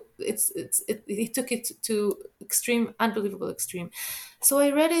 so he took it to extreme, unbelievable extreme. So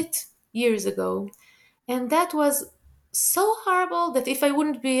I read it years ago, and that was so horrible that if I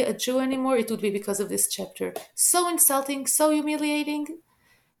wouldn't be a Jew anymore, it would be because of this chapter. So insulting, so humiliating,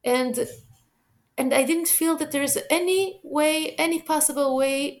 and I didn't feel that there's any possible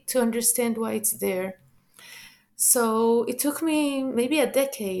way to understand why it's there. So it took me maybe a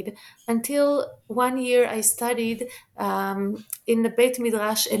decade until one year I studied in the Beit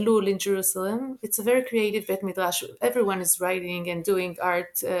Midrash Elul in Jerusalem. It's a very creative Beit Midrash. Everyone is writing and doing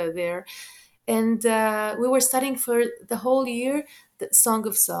art there. And we were studying for the whole year the Song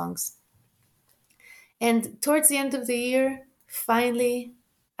of Songs. And towards the end of the year, finally,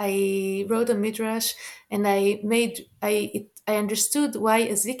 I wrote a midrash, and I understood why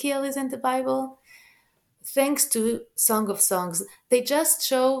Ezekiel is in the Bible, thanks to Song of Songs. They just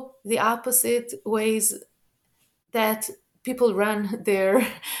show the opposite ways that people run their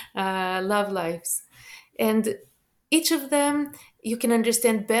love lives. And each of them you can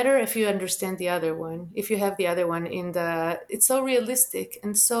understand better if you understand the other one, if you have the other one it's so realistic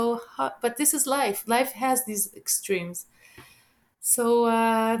and so hot. But this is life. Life has these extremes. So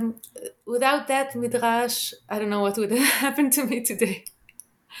without that midrash, I don't know what would happen to me today.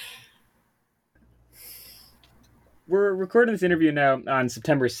 We're recording this interview now on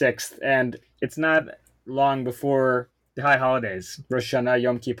September 6th, and it's not long before the high holidays, Rosh Hashanah,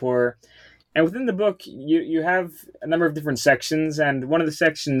 Yom Kippur. And within the book, you have a number of different sections, and one of the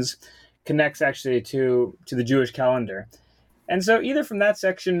sections connects actually to the Jewish calendar. And so either from that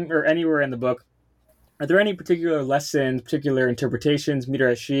section or anywhere in the book, are there any particular lessons, particular interpretations,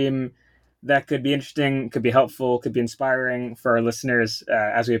 midrashim, that could be interesting, could be helpful, could be inspiring for our listeners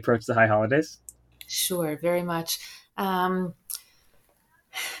as we approach the high holidays? Sure, very much.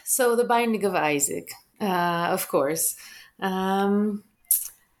 So the Binding of Isaac, of course.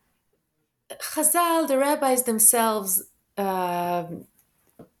 Chazal, the rabbis themselves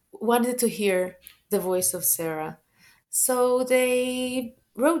wanted to hear the voice of Sarah. So they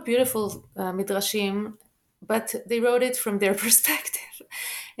wrote beautiful midrashim, but they wrote it from their perspective.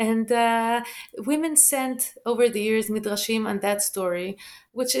 And women sent over the years midrashim on that story,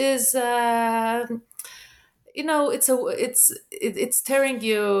 which is, it's tearing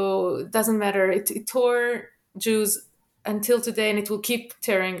you. It doesn't matter. It tore Jews until today, and it will keep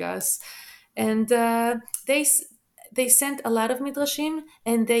tearing us. And they sent a lot of midrashim,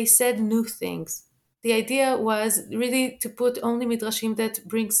 and they said new things. The idea was really to put only midrashim that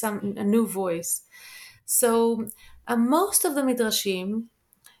bring a new voice. So most of the midrashim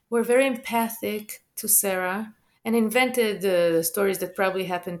were very empathic to Sarah and invented the stories that probably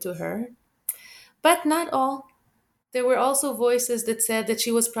happened to her. But not all. There were also voices that said that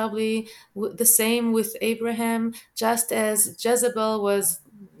she was probably the same with Abraham, just as Jezebel was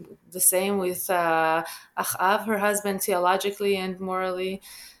the same with Achav, her husband, theologically and morally.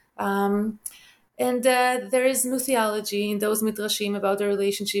 And there is new theology in those midrashim about the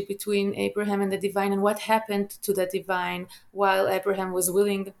relationship between Abraham and the divine, and what happened to the divine while Abraham was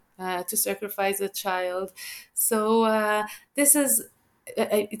willing to sacrifice a child. So this is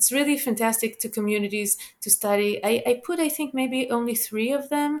it's really fantastic to communities to study. I put, I think, maybe only 3 of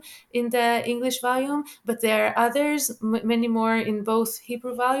them in the English volume, but there are others, many more in both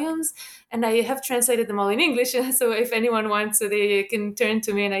Hebrew volumes, and I have translated them all in English, so if anyone wants, they can turn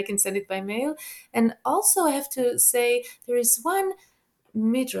to me and I can send it by mail. And also I have to say, there is one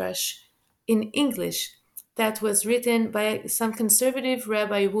midrash in English that was written by some conservative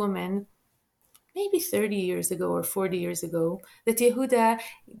rabbi woman maybe 30 years ago or 40 years ago, that Yehuda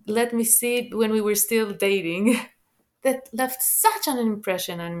let me see when we were still dating, that left such an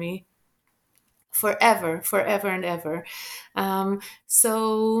impression on me forever and ever.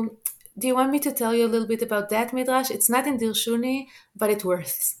 So do you want me to tell you a little bit about that midrash? It's not in Dirshuni, but it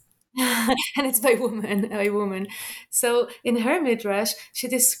works. And it's by a woman. So in her midrash, she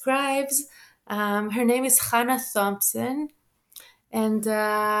describes, her name is Hannah Thompson, and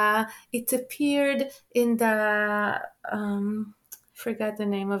it appeared in the forgot the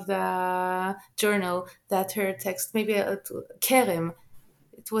name of the journal that her text, maybe Kerem.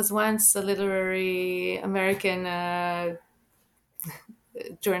 It was once a literary American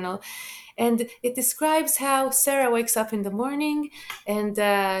journal. And it describes how Sarah wakes up in the morning and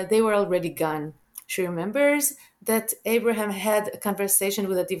they were already gone. She remembers that Abraham had a conversation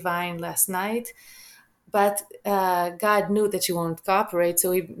with the divine last night, but God knew that she won't cooperate,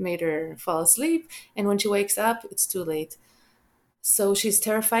 so he made her fall asleep. And when she wakes up, it's too late. So she's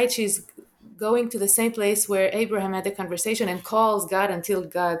terrified. She's going to the same place where Abraham had the conversation and calls God until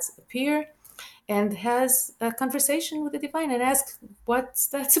God's appear and has a conversation with the divine and asks, what's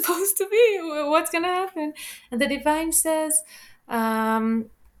that supposed to be? What's going to happen? And the divine says,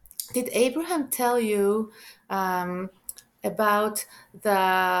 did Abraham tell you about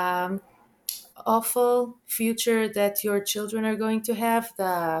the awful future that your children are going to have,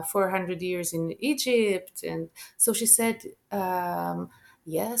 the 400 years in Egypt? And so she said,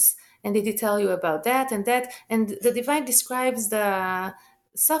 yes. And did he tell you about that and that? And the divine describes the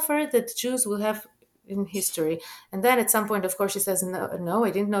suffer that Jews will have in history. And then at some point, of course, she says, no, I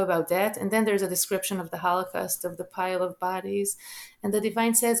didn't know about that. And then there's a description of the Holocaust, of the pile of bodies. And the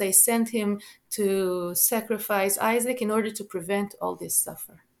divine says, I sent him to sacrifice Isaac in order to prevent all this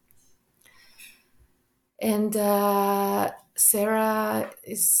suffer. And Sarah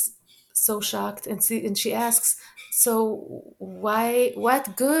is so shocked, and she asks, so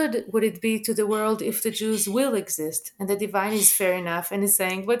what good would it be to the world if the Jews will exist? And the divine is fair enough and is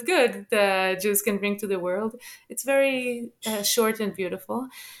saying what good the Jews can bring to the world. It's very short and beautiful,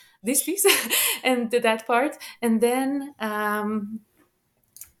 this piece and that part. And then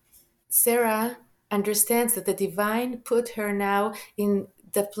Sarah understands that the divine put her now in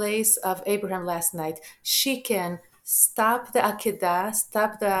the place of Abraham last night. She can stop the Akedah,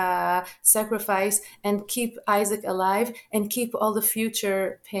 stop the sacrifice, and keep Isaac alive and keep all the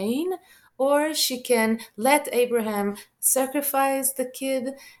future pain. Or she can let Abraham sacrifice the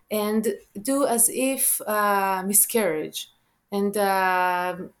kid and do as if miscarriage and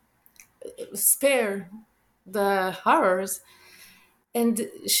spare the horrors. And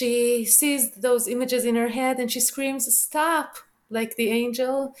she sees those images in her head and she screams, stop, like the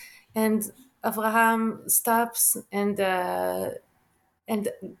angel. And Abraham stops, and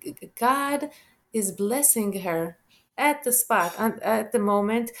God is blessing her at the spot, at the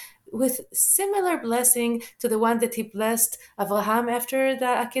moment, with similar blessing to the one that he blessed Abraham after the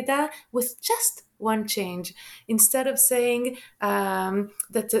Akedah, with just one change. Instead of saying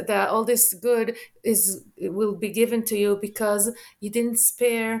that all this good will be given to you because you didn't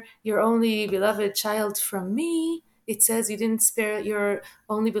spare your only beloved child from me, it says you didn't spare your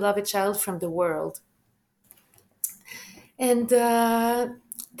only beloved child from the world. And that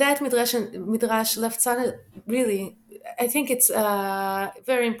Midrash Laftzana, really, I think it's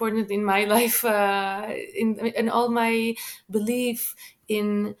very important in my life, in all my belief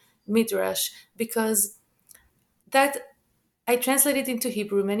in Midrash, because that I translated into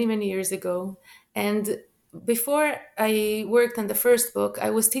Hebrew many, many years ago. And before I worked on the first book, I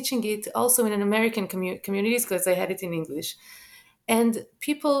was teaching it also in an American communities because I had it in English. And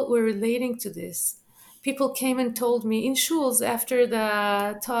people were relating to this. People came and told me in shuls after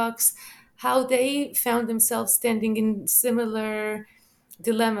the talks how they found themselves standing in similar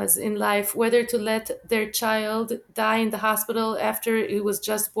dilemmas in life, whether to let their child die in the hospital after it was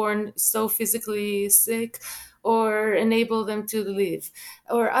just born so physically sick, or enable them to live,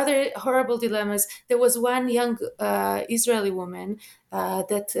 or other horrible dilemmas. There was one young Israeli woman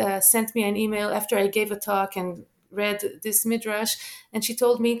that sent me an email after I gave a talk and read this midrash, and she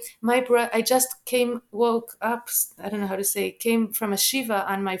told me, I just woke up, I don't know how to say, came from a shiva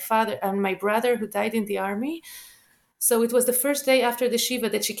on my brother who died in the army. So it was the first day after the shiva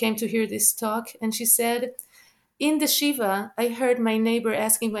that she came to hear this talk, and she said, in the shiva, I heard my neighbor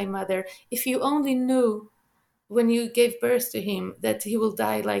asking my mother, if you only knew when you gave birth to him that he will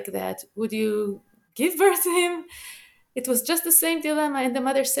die like that, would you give birth to him? It was just the same dilemma. And the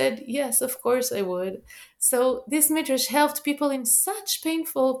mother said, yes, of course I would. So this midrash helped people in such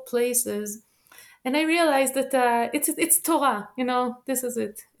painful places. And I realized that it's Torah, this is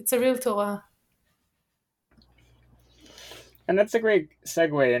it. It's a real Torah. And that's a great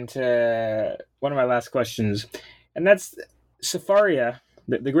segue into one of my last questions. And that's Sefaria,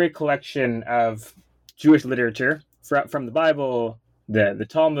 the great collection of Jewish literature from the Bible, the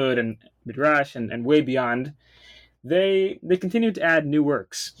Talmud and Midrash, and way beyond. They continue to add new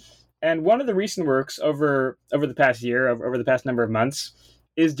works. And one of the recent works over the past year, over the past number of months,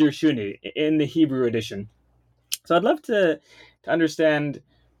 is Dirshuni in the Hebrew edition. So I'd love to understand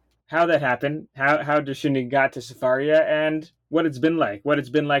how that happened, how Shuni got to Sefaria, and what it's been like. What it's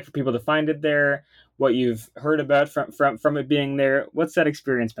been like for people to find it there, what you've heard about from it being there. What's that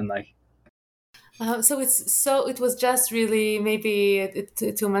experience been like? It was just really maybe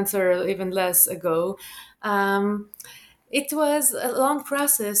 2 months or even less ago. It was a long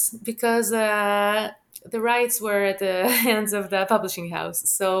process because the rights were at the hands of the publishing house.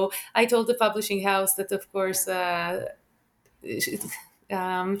 So I told the publishing house that, of course,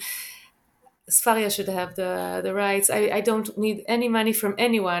 Sfaria should have the rights. I don't need any money from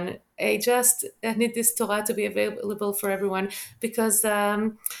anyone. I just need this Torah to be available for everyone because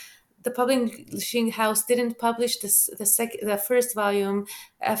the publishing house didn't publish the first volume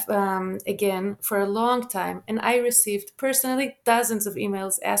again for a long time, and I received personally dozens of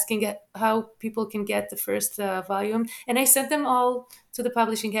emails asking how people can get the first volume, and I sent them all to the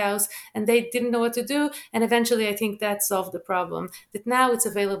publishing house, and they didn't know what to do. And eventually, I think that solved the problem. That now it's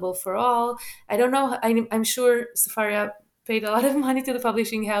available for all. I don't know. I'm sure Sefaria paid a lot of money to the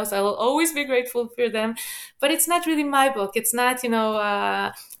publishing house. I will always be grateful for them, but it's not really my book. It's not,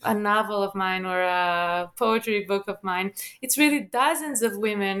 a novel of mine or a poetry book of mine. It's really dozens of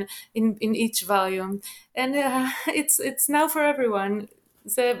women in each volume, and it's now for everyone.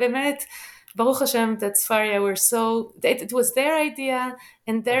 So, באמת, Baruch Hashem, that Sfaria were so. It was their idea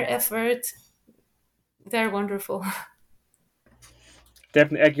and their effort. They're wonderful.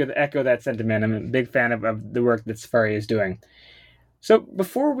 Definitely echo that sentiment. I'm a big fan of the work that Sefaria is doing. So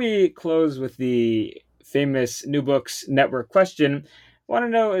before we close with the famous New Books Network question, I want to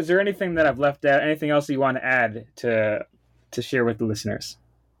know, is there anything that I've left out, anything else you want to add to share with the listeners?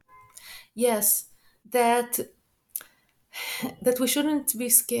 Yes, that we shouldn't be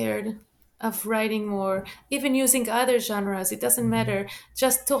scared of writing more, even using other genres. It doesn't matter.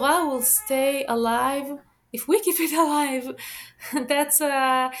 Just Torah will stay alive if we keep it alive. That's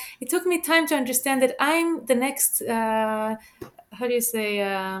it took me time to understand that I'm the next how do you say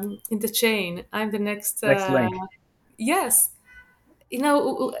in the chain. I'm the next link. Yes, I'm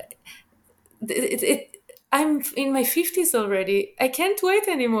in my 50s already. I can't wait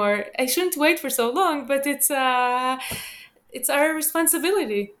anymore. I shouldn't wait for so long, but it's our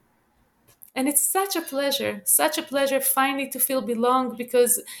responsibility. And it's such a pleasure finally to feel belong,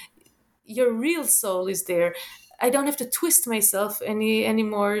 because your real soul is there. I don't have to twist myself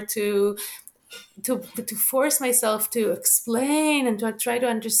anymore to force myself to explain and to try to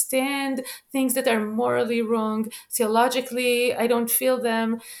understand things that are morally wrong. Theologically, I don't feel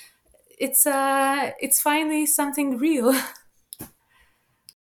them. It's finally something real.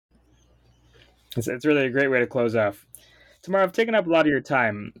 It's really a great way to close off. Tamar, I've taken up a lot of your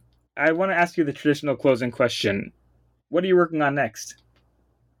time. I want to ask you the traditional closing question. What are you working on next?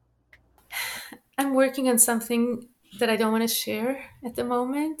 I'm working on something that I don't want to share at the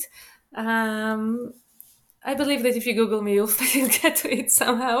moment. I believe that if you Google me, you'll get to it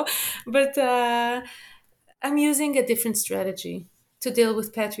somehow. But I'm using a different strategy to deal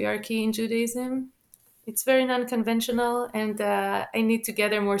with patriarchy in Judaism. It's very non-conventional, and I need to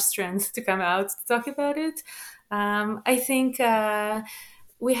gather more strength to come out to talk about it. I think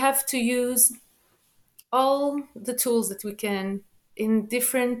we have to use all the tools that we can in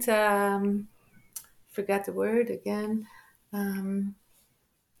different, forgot the word again,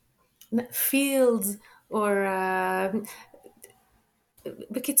 fields or all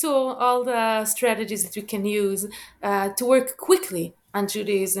the strategies that we can use to work quickly on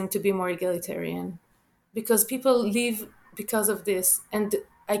Judaism to be more egalitarian. Because people leave because of this, and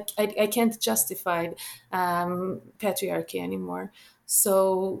I can't justify patriarchy anymore.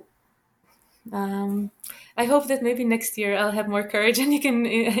 So I hope that maybe next year I'll have more courage and you can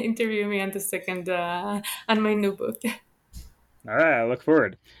interview me on the second on my new book. All right, I look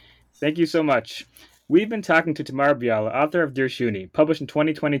forward. Thank you so much. We've been talking to Tamar Biala, author of Dear Shuni, published in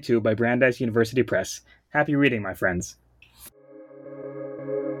 2022 by Brandeis University Press. Happy reading, my friends.